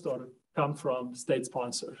sourced or come from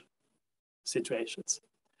state-sponsored situations.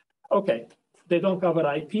 Okay, they don't cover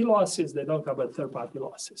IP losses. They don't cover third-party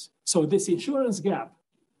losses. So this insurance gap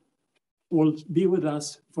will be with us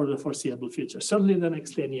for the foreseeable future. Certainly in the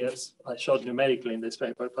next 10 years, I showed numerically in this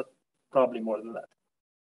paper, but probably more than that.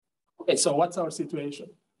 Okay, so what's our situation?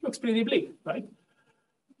 Looks pretty bleak, right?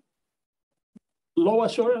 Low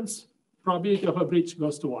assurance, probability of a breach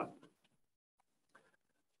goes to 1.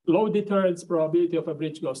 Low deterrence, probability of a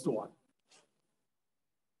breach goes to 1.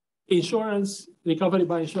 Insurance, recovery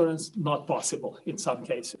by insurance, not possible in some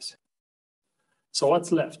cases. So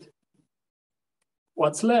what's left?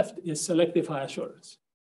 What's left is selective high assurance.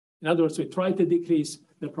 In other words, we try to decrease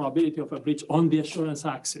the probability of a breach on the assurance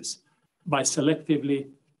axis by selectively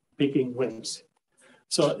picking whims.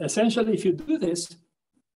 So essentially, if you do this,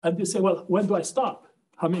 and you say, well, when do I stop?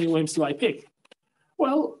 How many whims do I pick?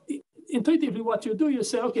 Well, intuitively, what you do, you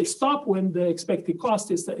say, okay, stop when the expected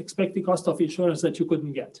cost is the expected cost of insurance that you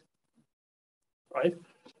couldn't get, right?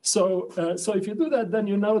 So if you do that, then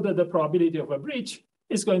you know that the probability of a breach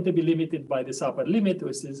is going to be limited by this upper limit,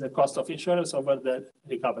 which is the cost of insurance over the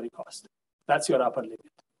recovery cost. That's your upper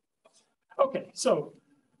limit. Okay, so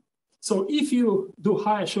if you do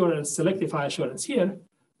high assurance, selective high assurance here,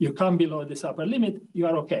 you come below this upper limit, you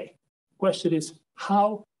are okay. Question is,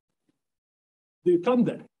 how do you come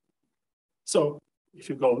there? So if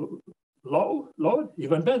you go low,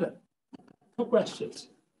 even better. 2 questions.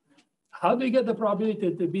 How do you get the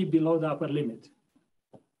probability to be below the upper limit?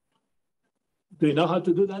 Do you know how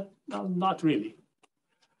to do that? No, not really.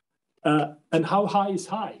 And how high is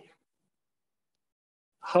high?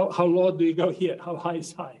 How low do you go here? How high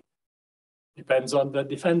is high? Depends on the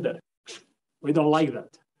defender. We don't like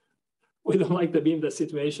that. We don't like to be in the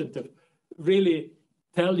situation to really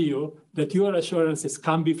tell you that your assurance is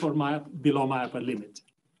come below my upper limit,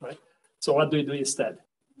 right? So what do we do instead?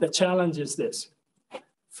 The challenge is this.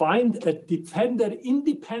 Find a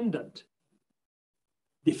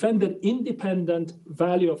defender-independent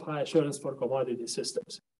value of high assurance for commodity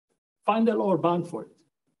systems. Find a lower bound for it.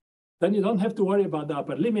 Then you don't have to worry about the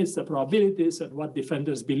upper limits, the probabilities, and what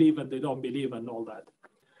defenders believe and they don't believe and all that.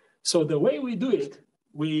 So the way we do it,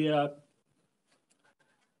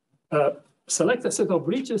 select a set of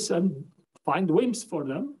breaches and find WIMPs for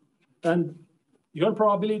them. And your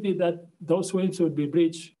probability that those WIMPs would be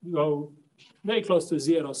breached go very close to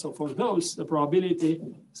zero. So for those, the probability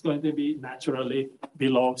is going to be naturally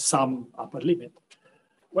below some upper limit.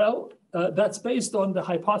 Well, that's based on the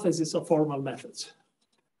hypothesis of formal methods.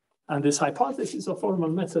 And this hypothesis of formal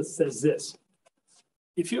methods says this.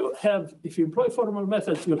 If you employ formal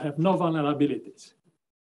methods, you'll have no vulnerabilities.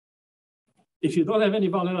 If you don't have any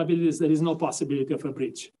vulnerabilities, there is no possibility of a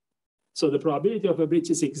breach. So the probability of a breach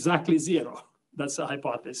is exactly zero. That's the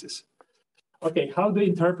hypothesis. Okay, how do you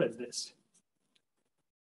interpret this?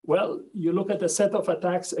 Well, you look at a set of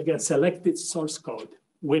attacks against selected source code,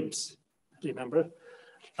 WIMPs, remember?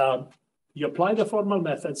 You apply the formal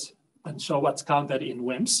methods and show what's counted in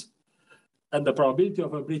WIMPs. And the probability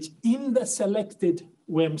of a breach in the selected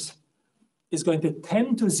WIMPs is going to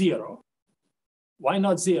tend to zero. Why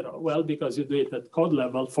not zero? Well, because you do it at code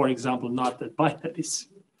level, for example, not at binaries.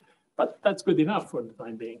 But that's good enough for the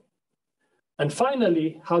time being. And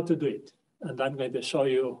finally, how to do it. And I'm going to show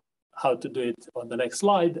you how to do it on the next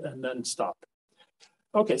slide and then stop.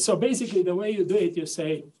 Okay, so basically the way you do it, you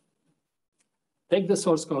say, take the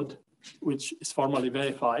source code, which is formally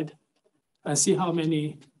verified, and see how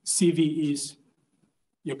many CVEs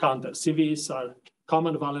you counter. CVEs are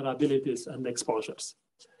common vulnerabilities and exposures.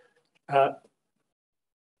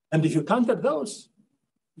 And if you counter those,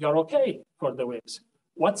 you're okay for the WIMPs.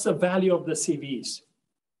 What's the value of the CVEs?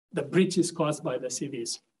 The breaches caused by the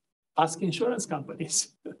CVEs. Ask insurance companies,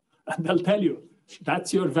 and they'll tell you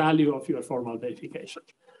that's your value of your formal verification.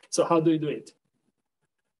 So how do you do it?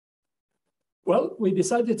 Well, we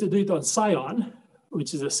decided to do it on Scion,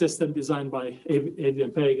 which is a system designed by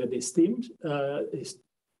Adrian Perrig and his team. He's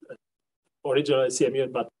originally at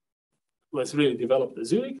CMU, but was really developed at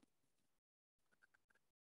Zurich.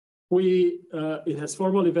 It has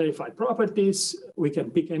formally verified properties. We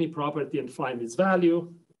can pick any property and find its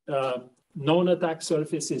value. Known attack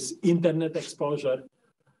surface is internet exposure.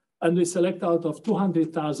 And we select out of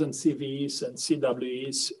 200,000 CVEs and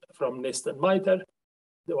CWEs from NIST and MITRE,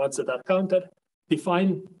 the ones that are counted,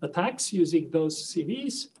 define attacks using those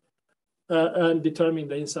CVEs, and determine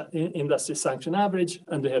the industry sanction average,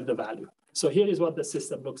 and we have the value. So here is what the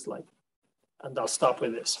system looks like. And I'll stop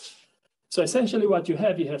with this. So essentially what you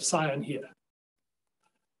have Scion here.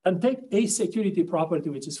 And take a security property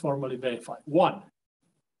which is formally verified. One.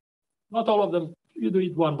 Not all of them, you do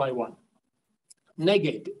it one by one.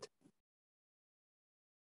 Negate it.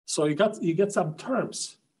 So you get some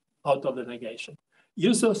terms out of the negation.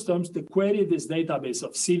 Use those terms to query this database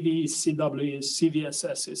of CVEs, CWEs,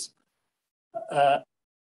 CVSSs,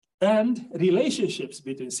 and relationships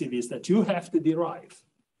between CVEs that you have to derive.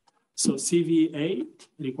 So CVA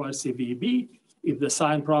requires CVB. If the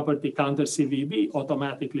Scion property counters CVB,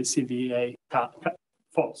 automatically CVA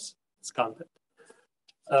false. It's counted.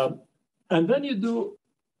 And then you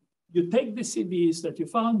take the CVEs that you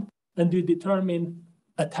found and you determine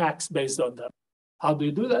attacks based on them. How do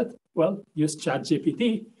you do that? Well, use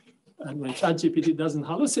ChatGPT. And when ChatGPT doesn't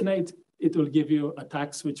hallucinate, it will give you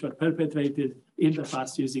attacks which were perpetrated in the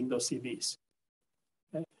past using those CVEs.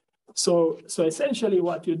 Okay? So essentially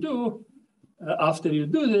what you do, after you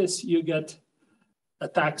do this, you get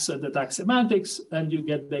attacks and attack semantics, and you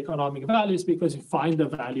get the economic values because you find the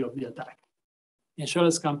value of the attack.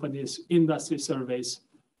 Insurance companies, industry surveys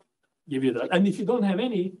give you that. And if you don't have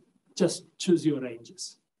any, just choose your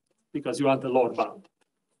ranges because you want the lower bound.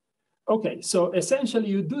 Okay, so essentially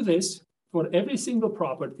you do this for every single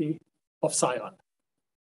property of Scion,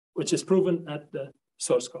 which is proven at the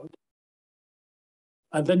source code.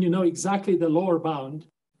 And then you know exactly the lower bound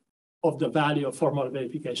of the value of formal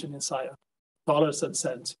verification in Scion, dollars and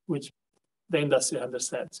cents, which the industry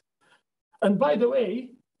understands. And by the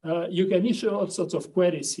way, you can issue all sorts of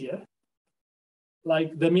queries here,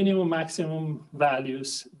 like the minimum, maximum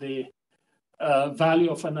values, the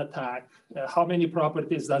value of an attack, how many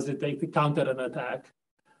properties does it take to counter an attack,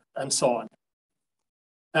 and so on.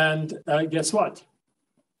 And guess what?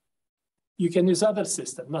 You can use other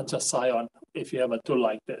systems, not just Scion, if you have a tool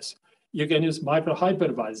like this. You can use micro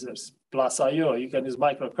hypervisors, plus IO. You can use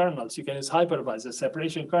microkernels. You can use hypervisors,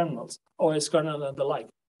 separation kernels, OS kernel, and the like.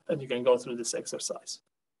 And you can go through this exercise.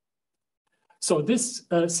 So this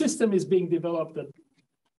system is being developed at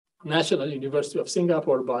National University of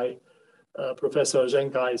Singapore by Professor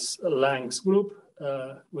Zhengkai Lang's group,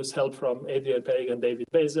 with help from Adrian Perrig and David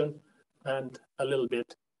Bazin, and a little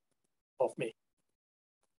bit of me.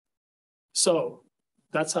 So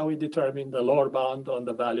that's how we determine the lower bound on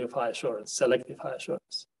the value of high assurance, selective high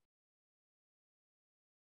assurance.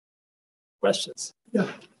 Questions? Yeah.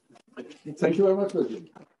 Thank you very much, Virgil.